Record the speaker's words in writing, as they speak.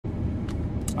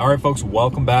All right, folks,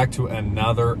 welcome back to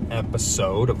another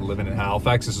episode of Living in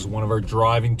Halifax. This is one of our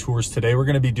driving tours today. We're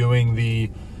going to be doing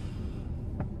the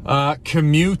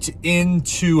commute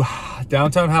into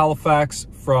downtown Halifax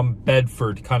from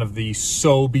Bedford, kind of the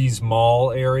Sobeys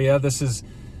Mall area. This is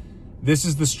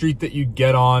the street that you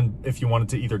get on if you wanted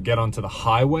to either get onto the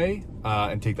highway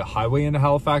and take the highway into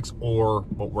Halifax, or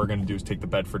what we're going to do is take the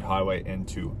Bedford Highway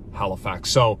into Halifax.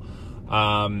 So,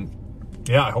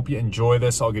 yeah, I hope you enjoy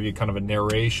this. I'll give you kind of a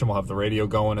narration. We'll have the radio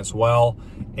going as well.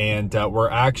 And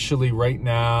we're actually, right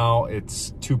now,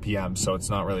 it's 2 p.m., so it's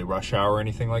not really rush hour or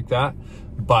anything like that.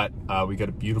 But we got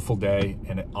a beautiful day,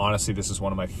 and honestly, this is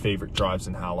one of my favorite drives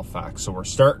in Halifax. So we're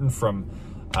starting from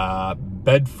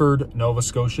Bedford, Nova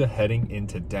Scotia, heading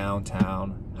into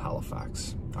downtown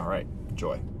Halifax. All right,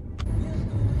 enjoy.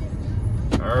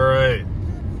 All right,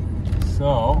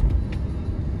 so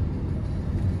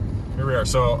here we are.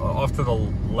 So off to the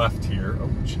left here, oh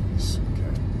jeez,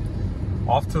 okay.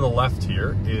 Off to the left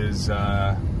here is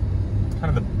kind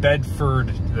of the Bedford,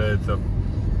 the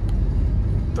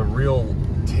real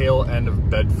tail end of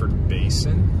Bedford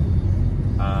Basin.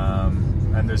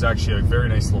 And there's actually a very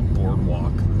nice little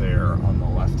boardwalk there on the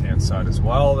left-hand side as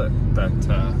well that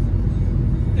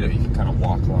you know, you can kind of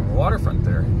walk along the waterfront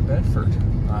there in Bedford.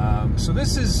 So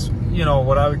this is, you know,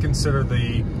 what I would consider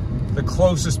the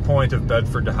closest point of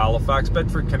Bedford to Halifax.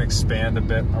 Bedford can expand a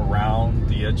bit around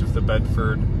the edge of the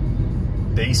Bedford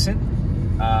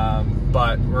Basin,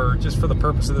 but we're just, for the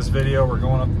purpose of this video, we're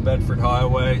going up the Bedford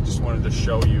Highway. Just wanted to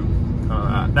show you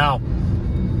now.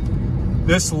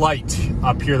 This light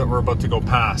up here that we're about to go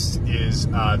past is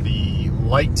the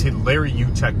light to Larry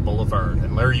Utek Boulevard.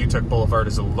 And Larry Utek Boulevard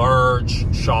is a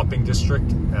large shopping district,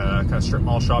 kind of strip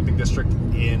mall shopping district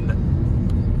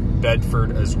in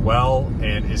Bedford as well,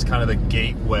 and is kind of the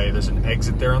gateway. There's an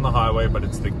exit there on the highway, but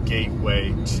it's the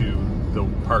gateway to the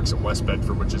parks at West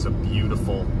Bedford, which is a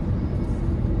beautiful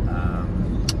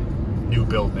new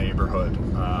build neighborhood.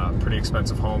 Pretty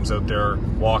expensive homes out there,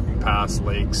 walking past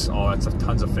lakes, all that stuff,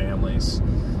 tons of families.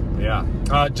 Yeah,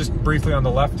 just briefly on the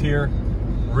left here,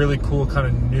 really cool kind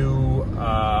of new,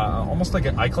 almost like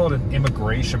I call it an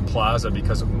immigration plaza,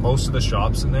 because most of the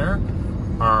shops in there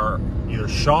are either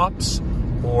shops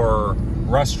or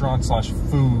restaurant slash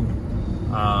food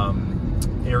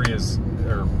areas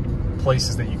or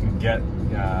places that you can get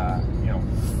you know,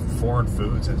 foreign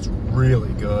foods, and it's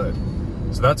really good.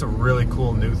 So that's a really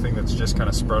cool new thing that's just kind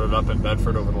of sprouted up in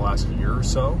Bedford over the last year or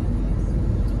so.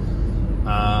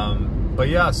 But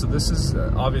yeah, so this is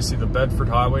obviously the Bedford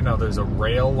Highway. Now there's a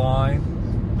rail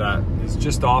line that is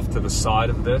just off to the side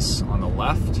of this on the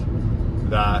left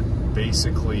that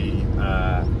basically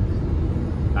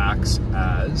acts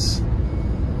as,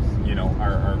 you know,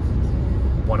 our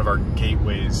one of our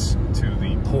gateways to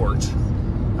the port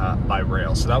by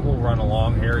rail. So that will run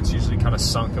along here. It's usually kind of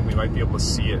sunken. We might be able to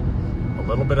see it a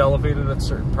little bit elevated at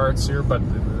certain parts here, but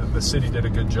the city did a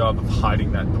good job of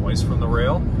hiding that noise from the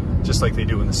rail, just like they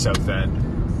do in the South End,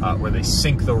 where they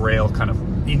sink the rail kind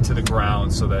of into the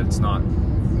ground so that it's not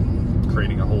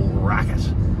creating a whole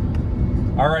racket.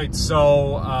 All right,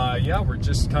 so yeah, we're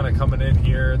just kind of coming in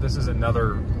here. This is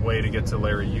another way to get to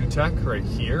Larry Utek right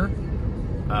here.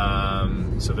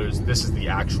 So this is the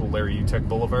actual Larry Utek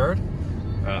Boulevard,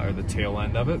 or the tail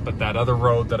end of it. But that other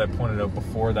road that I pointed out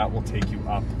before, that will take you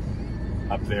up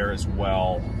there as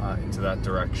well, into that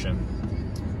direction,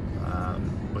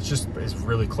 which is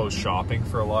really close shopping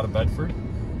for a lot of Bedford.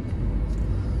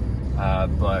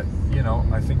 But you know,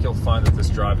 I think you'll find that this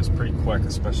drive is pretty quick,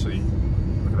 especially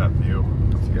look at that view. I don't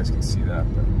know if you guys can see that,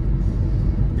 but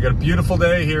we got a beautiful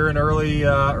day here in early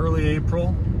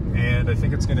April, and I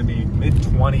think it's going to be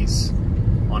mid-20s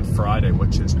on Friday,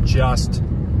 which is just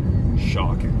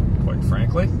shocking, quite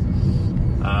frankly.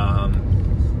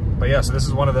 But yeah, so this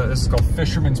is called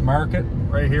Fisherman's Market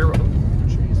right here. Oh,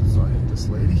 Jesus, I hit this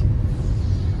lady.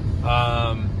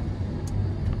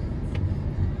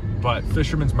 But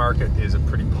Fisherman's Market is a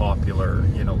pretty popular,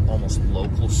 you know, almost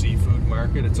local seafood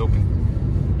market. It's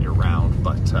open year round,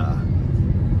 but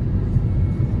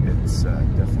it's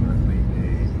definitely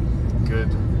a good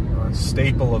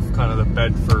staple of kind of the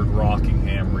Bedford,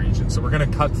 Rockingham region. So we're gonna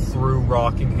cut through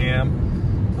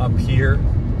Rockingham up here.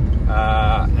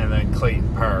 And then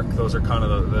Clayton Park. Those are kind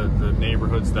of the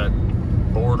neighborhoods that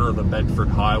border the Bedford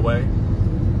Highway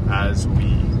as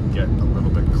we get a little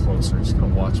bit closer. Just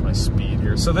gonna watch my speed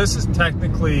here. So this is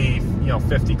technically, you know,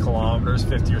 50 kilometers,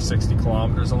 50 or 60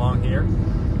 kilometers along here.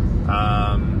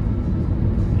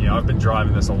 You know, I've been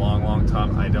driving this a long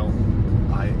time.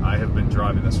 I have been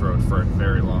driving this road for a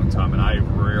very long time, and I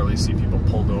rarely see people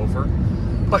pulled over.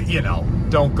 But, you know,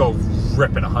 don't go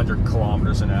ripping 100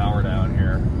 kilometers an hour down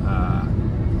here.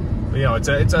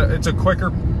 know, it's a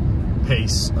quicker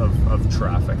pace of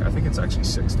traffic. I think it's actually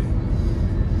 60.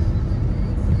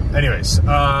 Anyways,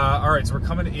 all right, so we're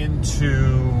coming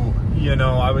into, you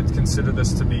know, I would consider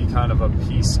this to be kind of a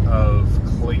piece of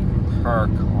Clayton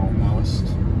Park almost.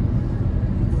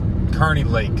 Kearney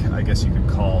Lake, I guess you could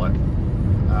call it.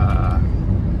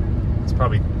 It's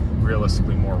probably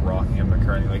realistically more Rockingham than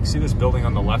Kearney Lake. See this building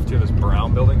on the left here, this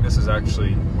brown building? This is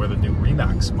actually where the new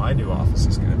Remax, my new office,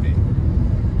 is going to be.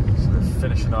 So they're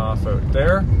finishing off out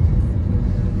there.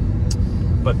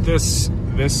 But this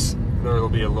there will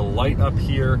be a little light up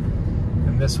here,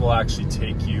 and this will actually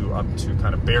take you up to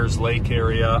kind of Bears Lake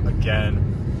area.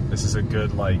 Again, this is a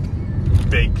good, like,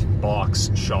 big box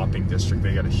shopping district.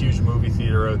 They got a huge movie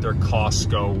theater out there,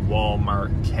 Costco,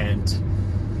 Walmart, Kent,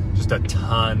 just a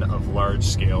ton of large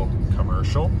scale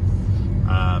commercial.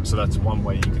 So that's one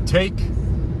way you can take.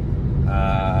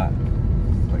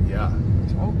 But yeah,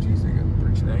 oh geez, the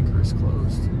bridge and anchor is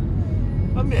closed.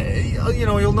 I mean, you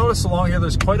know, you'll notice along here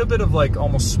there's quite a bit of like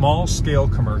almost small scale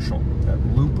commercial that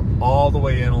loop all the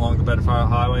way in along the Bedford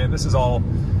Highway, and this is all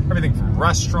everything from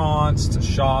restaurants to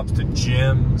shops to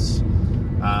gyms.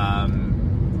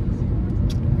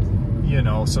 You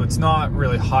know, so it's not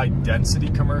really high density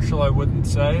commercial, I wouldn't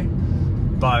say,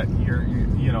 but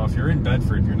you know, if you're in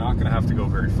Bedford, you're not going to have to go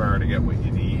very far to get what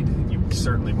you need. You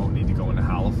certainly won't need to go into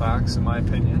Halifax, in my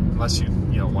opinion, unless you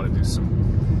know, want to do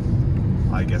some,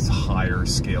 I guess, higher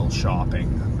scale shopping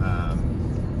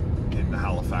in the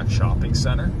Halifax shopping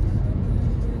center.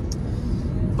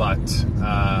 But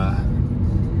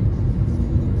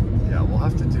yeah, we'll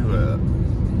have to do a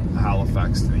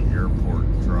Halifax to the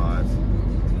airport drive.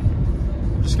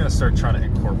 I'm just gonna start trying to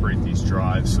incorporate these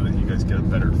drives so that you guys get a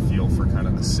better feel for kind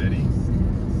of the city.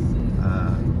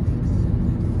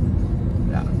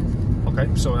 Yeah. Okay,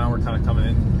 so now we're kind of coming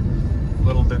in a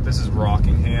little bit. This is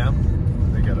Rockingham.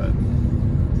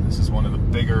 This is one of the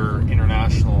bigger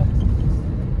international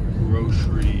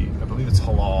grocery, I believe it's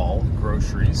halal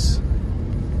groceries,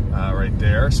 right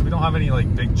there. So we don't have any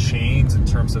like big chains in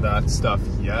terms of that stuff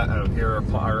yet out here.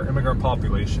 Our immigrant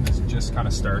population is just kind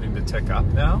of starting to tick up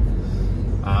now.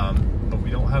 But we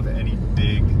don't have any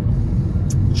big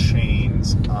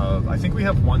chains of, I think we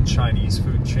have one Chinese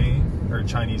food chain, or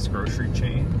Chinese grocery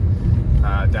chain,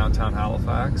 downtown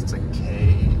Halifax. It's like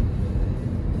K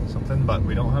something, but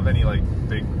we don't have any like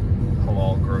big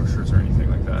halal grocers or anything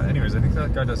like that. Anyways, I think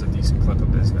that guy does a decent clip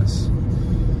of business.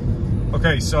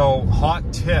 Okay, so hot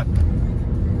tip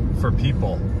for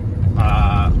people.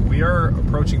 We are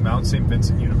approaching Mount St.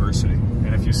 Vincent University,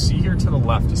 and if you see here to the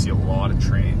left, you see a lot of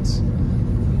trains.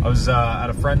 I was at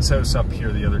a friend's house up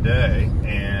here the other day,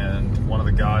 and one of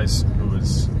the guys who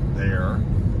was there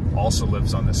also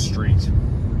lives on this street.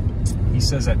 He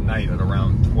says at night at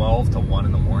around 12 to 1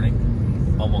 in the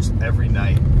morning, almost every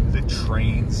night, the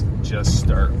trains just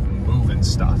start moving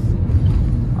stuff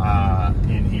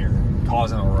in here,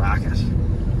 causing a racket.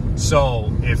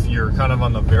 So if you're kind of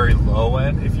on the very low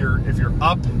end, if you're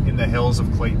up in the hills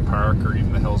of Clayton Park or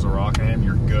even the hills of Rockingham,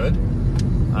 you're good.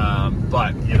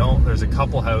 But you know, there's a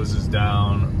couple houses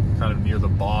down kind of near the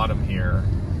bottom here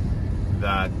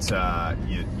that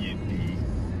you'd be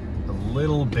a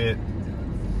little bit,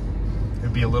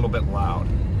 it'd be a little bit loud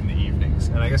in the evenings,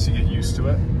 and I guess you get used to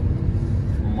it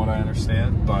from what I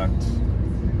understand. But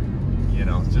you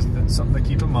know, just something to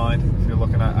keep in mind if you're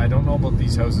looking at. I don't know about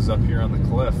these houses up here on the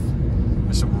cliff.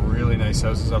 There's some really nice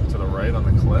houses up to the right on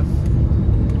the cliff,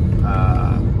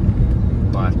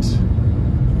 but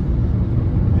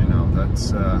you know,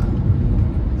 that's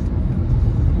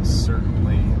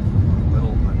certainly a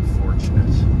little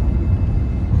unfortunate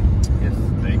if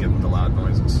they get the loud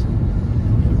noises.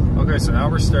 Okay, so now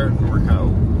we're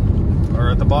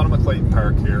at the bottom of Clayton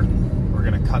Park here. We're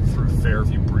going to cut through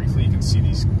Fairview briefly. You can see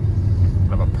these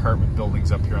kind of apartment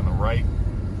buildings up here on the right.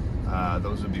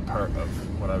 Those would be part of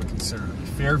what I would consider to be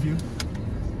Fairview.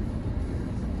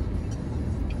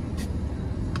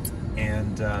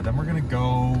 And then we're going to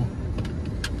go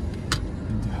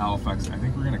into Halifax. I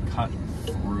think we're going to cut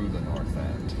through the north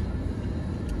end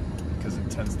because it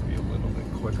tends to be a little bit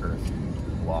quicker if you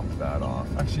block that off.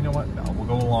 Actually, you know what? No, we'll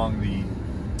go along the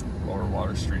lower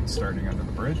Water Street starting under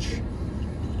the bridge,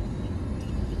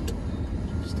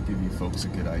 just to give you folks a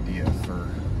good idea for,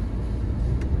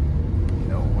 you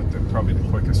know, what probably the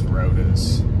quickest route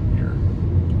is here.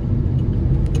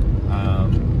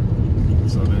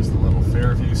 So there's the little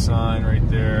Fairview sign right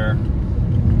there.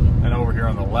 And over here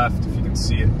on the left, if you can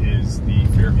see it, is the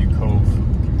Fairview Cove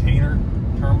Container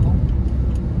Terminal.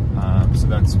 So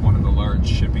that's one of the large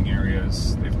shipping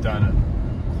areas. They've done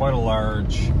quite a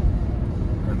large,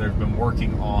 or they've been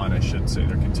working on, I should say,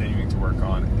 they're continuing to work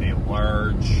on a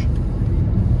large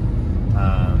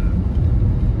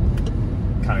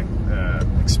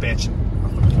expansion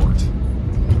of the port,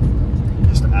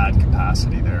 just to add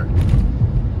capacity there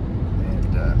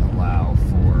and allow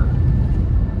for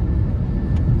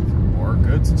more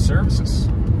goods and services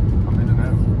come in and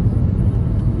out.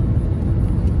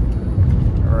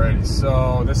 Alrighty,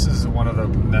 so this is one of the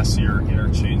messier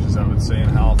interchanges, I would say, in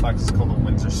Halifax. It's called the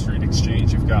Windsor Street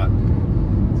Exchange. You've got,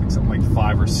 I think, something like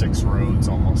 5 or 6 roads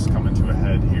almost coming to a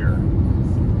head here.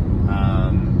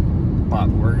 But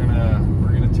we're gonna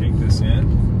take this in,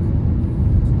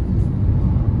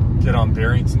 get on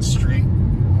Barrington Street,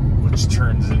 which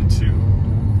turns into,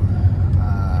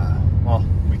 well,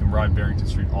 we can ride Barrington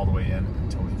Street all the way in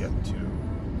until we get to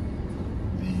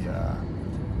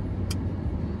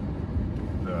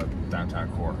the downtown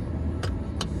core.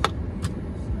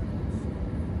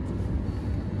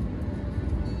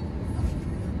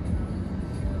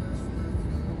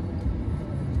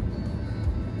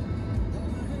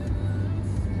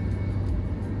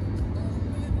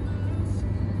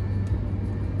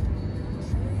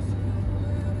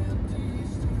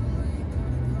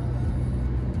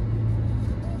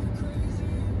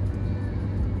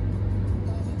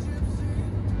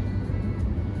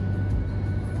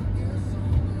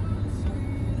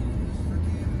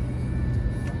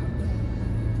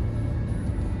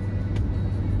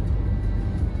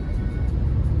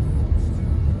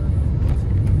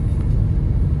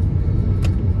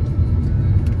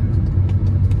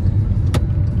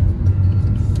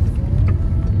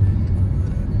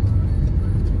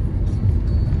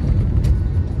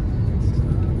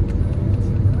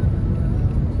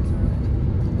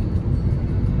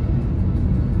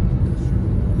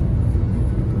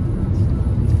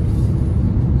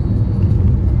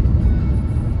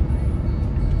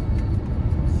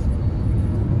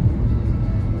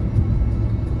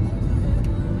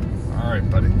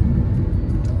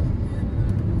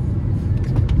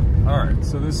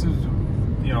 So this is,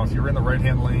 you know, if you're in the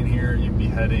right-hand lane here, you'd be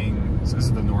heading, so this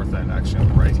is the north end actually on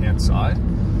the right-hand side,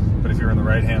 but if you're in the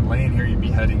right-hand lane here, you'd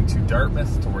be heading to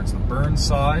Dartmouth towards the Burns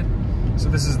side. So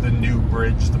this is the new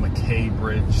bridge, the McKay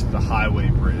Bridge, the Highway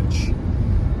Bridge.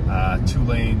 2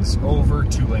 lanes over,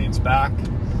 2 lanes back,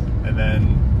 and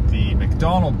then the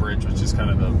McDonald Bridge, which is kind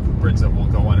of the bridge that we'll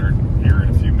go under here in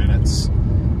a few minutes,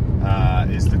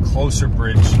 is the closer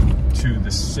bridge to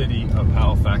the city of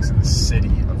Halifax and the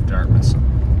city of Dartmouth. So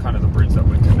kind of the bridge that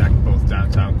would connect both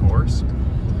downtown cores.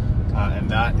 And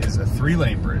that is a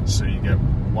 3-lane bridge. So you get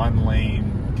 1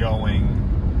 lane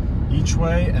going each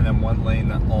way and then 1 lane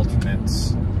that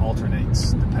alternates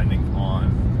depending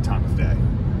on the time of day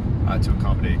to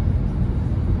accommodate,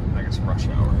 I guess, rush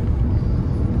hour.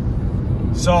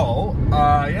 So,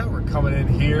 yeah, we're coming in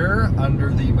here under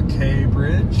the McKay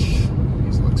Bridge.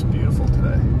 This looks beautiful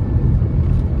today.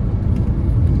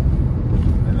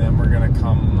 And then we're gonna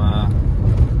come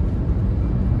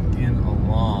in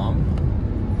along.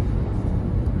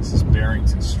 This is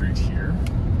Barrington Street here.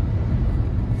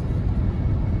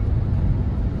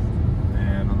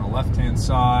 And on the left-hand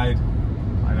side,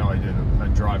 I know I did a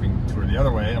driving tour the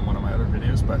other way on one of my other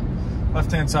videos, but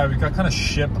left-hand side, we've got kind of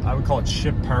ship, I would call it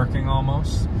ship parking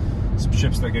almost. Some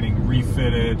ships that are getting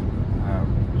refitted,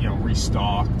 you know,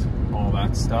 restocked, all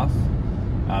that stuff.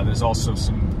 There's also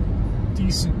some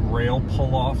decent rail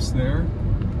pull-offs there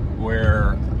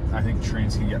where I think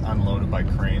trains can get unloaded by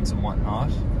cranes and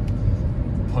whatnot.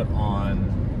 Put on,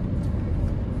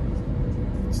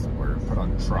 what's the word? Put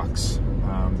on trucks.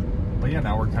 But yeah,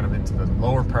 now we're kind of into the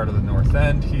lower part of the north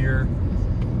end here.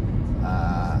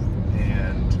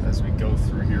 And as we go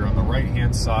through here on the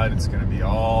right-hand side, it's going to be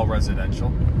all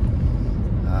residential.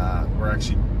 We're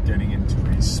actually getting into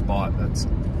a spot that's,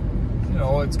 you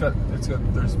know,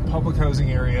 there's a public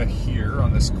housing area here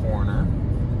on this corner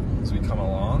as we come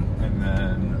along, and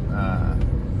then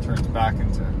turns back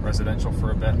into residential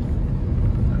for a bit,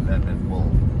 and then it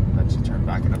will eventually turn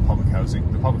back into public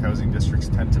housing. The public housing districts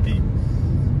tend to be,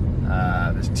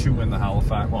 there's 2 in the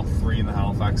Halifax, well, 3 in the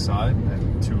Halifax side,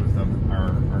 and 2 of them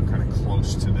are kind of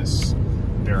close to this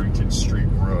Barrington Street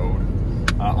Road.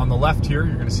 On the left here,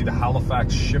 you're going to see the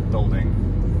Halifax Shipbuilding,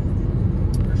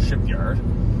 or Shipyard,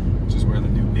 which is where the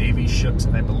new Navy ships,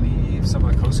 and I believe some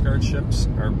of the Coast Guard ships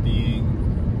are being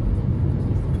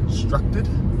constructed.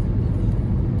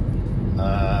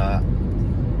 But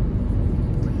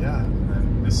yeah, and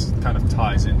then this kind of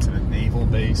ties into the naval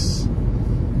base,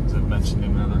 as I've mentioned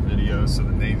in another video. So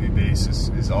the Navy base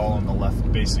is all on the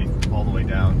left, basically all the way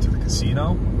down to the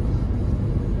casino.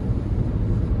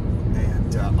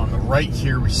 And on the right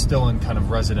here, we're still in kind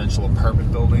of residential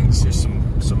apartment buildings. There's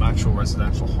some actual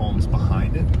residential homes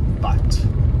behind it, but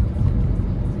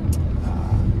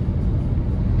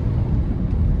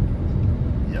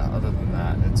yeah, other than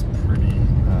that, it's pretty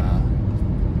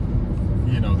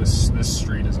this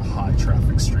street is a high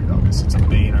traffic street. Obviously, it's a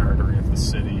main artery of the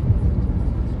city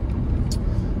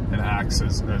and acts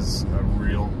as a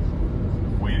real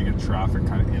way to get traffic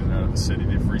kind of in and out of the city.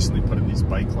 They've recently put in these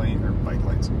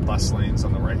bus lanes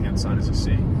on the right-hand side, as you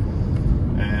see.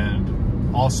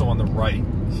 And also on the right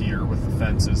here with the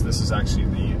fences, this is actually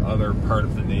the other part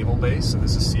of the naval base. So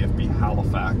this is CFB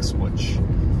Halifax, which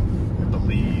I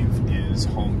believe is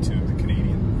home to the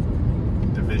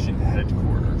Canadian Division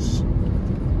headquarters.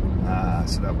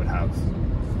 So that would have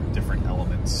different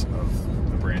elements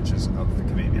of the branches of the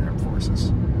Canadian Armed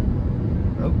Forces.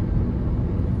 Oh,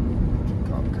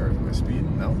 cop cars, am I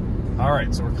speeding? No. All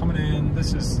right, so we're coming in.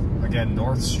 This is again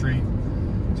North Street.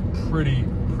 It's a pretty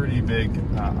big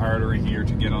artery here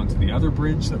to get onto the other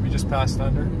bridge that we just passed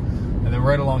under, and then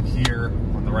right along here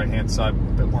on the right-hand side, a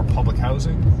bit more public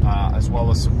housing, as well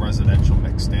as some residential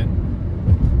mixed in.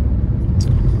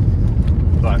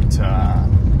 But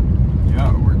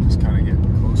yeah, we're just kind of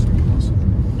getting closer and closer.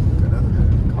 Look at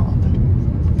another cop.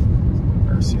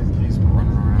 RCMP's been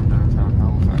running around downtown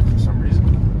Halifax for some reason.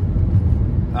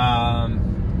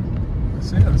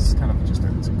 So yeah, this is kind of just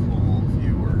it's a cool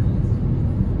view. We're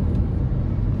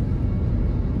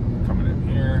coming in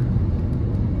here,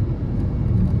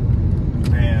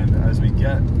 and as we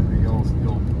get, you'll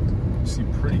see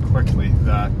pretty quickly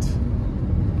that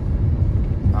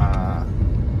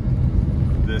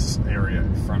this area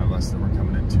in front of us that we're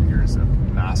coming into here is a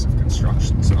massive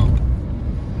construction zone.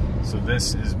 So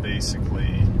this is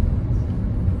basically,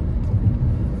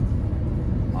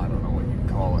 I don't know what you'd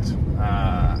call it.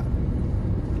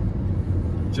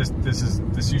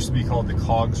 This used to be called the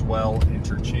Cogswell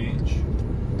Interchange,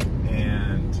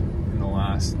 and in the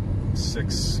last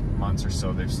 6 months or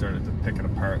so, they've started to pick it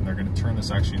apart, and they're going to turn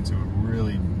this actually into a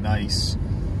really nice.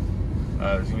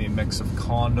 There's going to be a mix of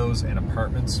condos and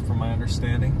apartments, from my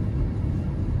understanding,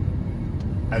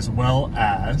 as well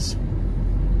as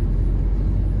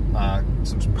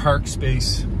some park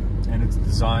space. And it's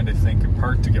designed, I think, in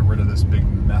part to get rid of this big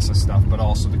mess of stuff, but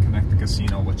also to connect the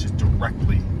casino, which is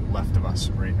directly left of us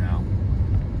right now.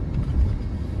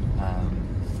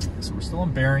 So we're still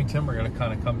in Barrington. We're going to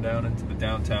kind of come down into the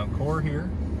downtown core here,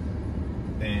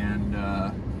 and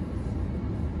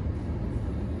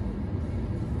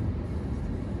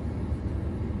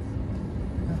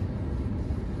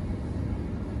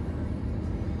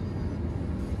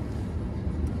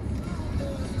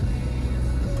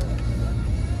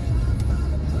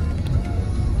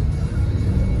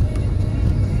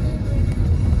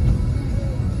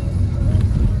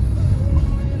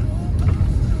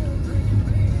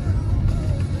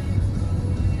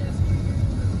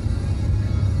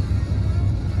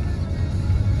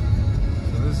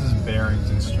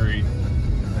Street,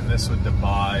 and this would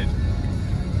divide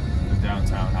the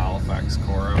downtown Halifax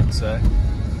core, I would say.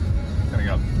 Kind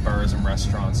of got bars and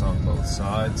restaurants on both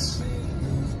sides.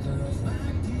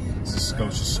 This is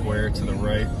Scotia Square to the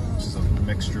right, which is a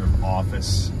mixture of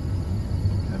office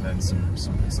and then some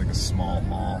it's like a small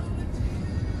mall.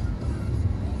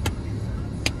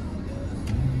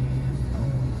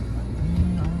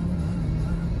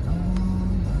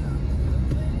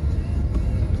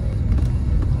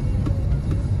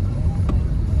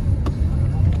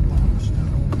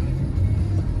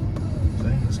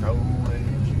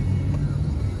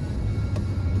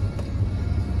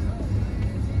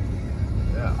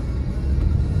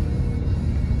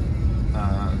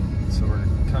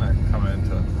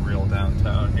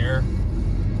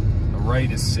 Right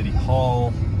is City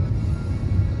Hall,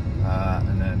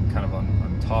 and then kind of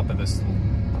on top of this little,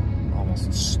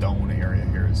 almost stone area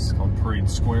here is called Parade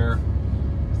Square.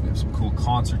 We have some cool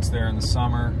concerts there in the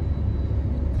summer,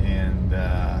 and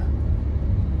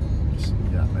just,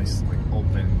 yeah, nice like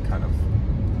open kind of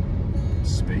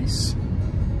space.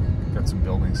 Got some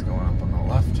buildings going up on the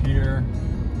left here,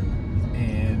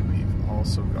 and we've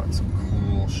also got some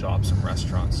cool shops and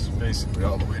restaurants basically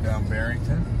all the way down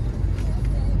Barrington.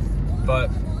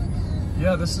 But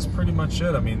yeah, this is pretty much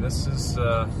it. I mean, this is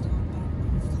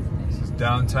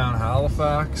downtown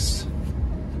Halifax,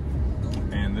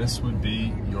 and this would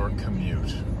be your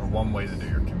commute, or one way to do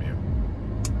your commute.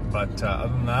 But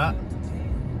other than that,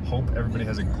 hope everybody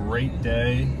has a great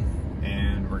day,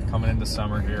 and we're coming into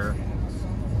summer here,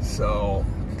 so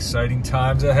exciting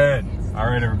times ahead. All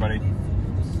right, everybody.